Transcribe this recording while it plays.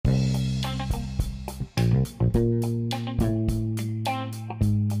Am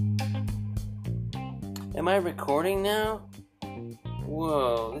I recording now?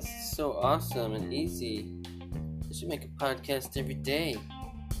 Whoa, this is so awesome and easy. I should make a podcast every day.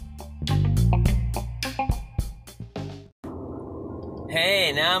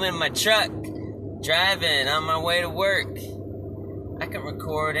 Hey, now I'm in my truck, driving on my way to work. I can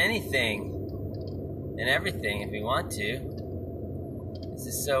record anything and everything if we want to. This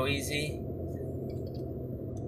is so easy.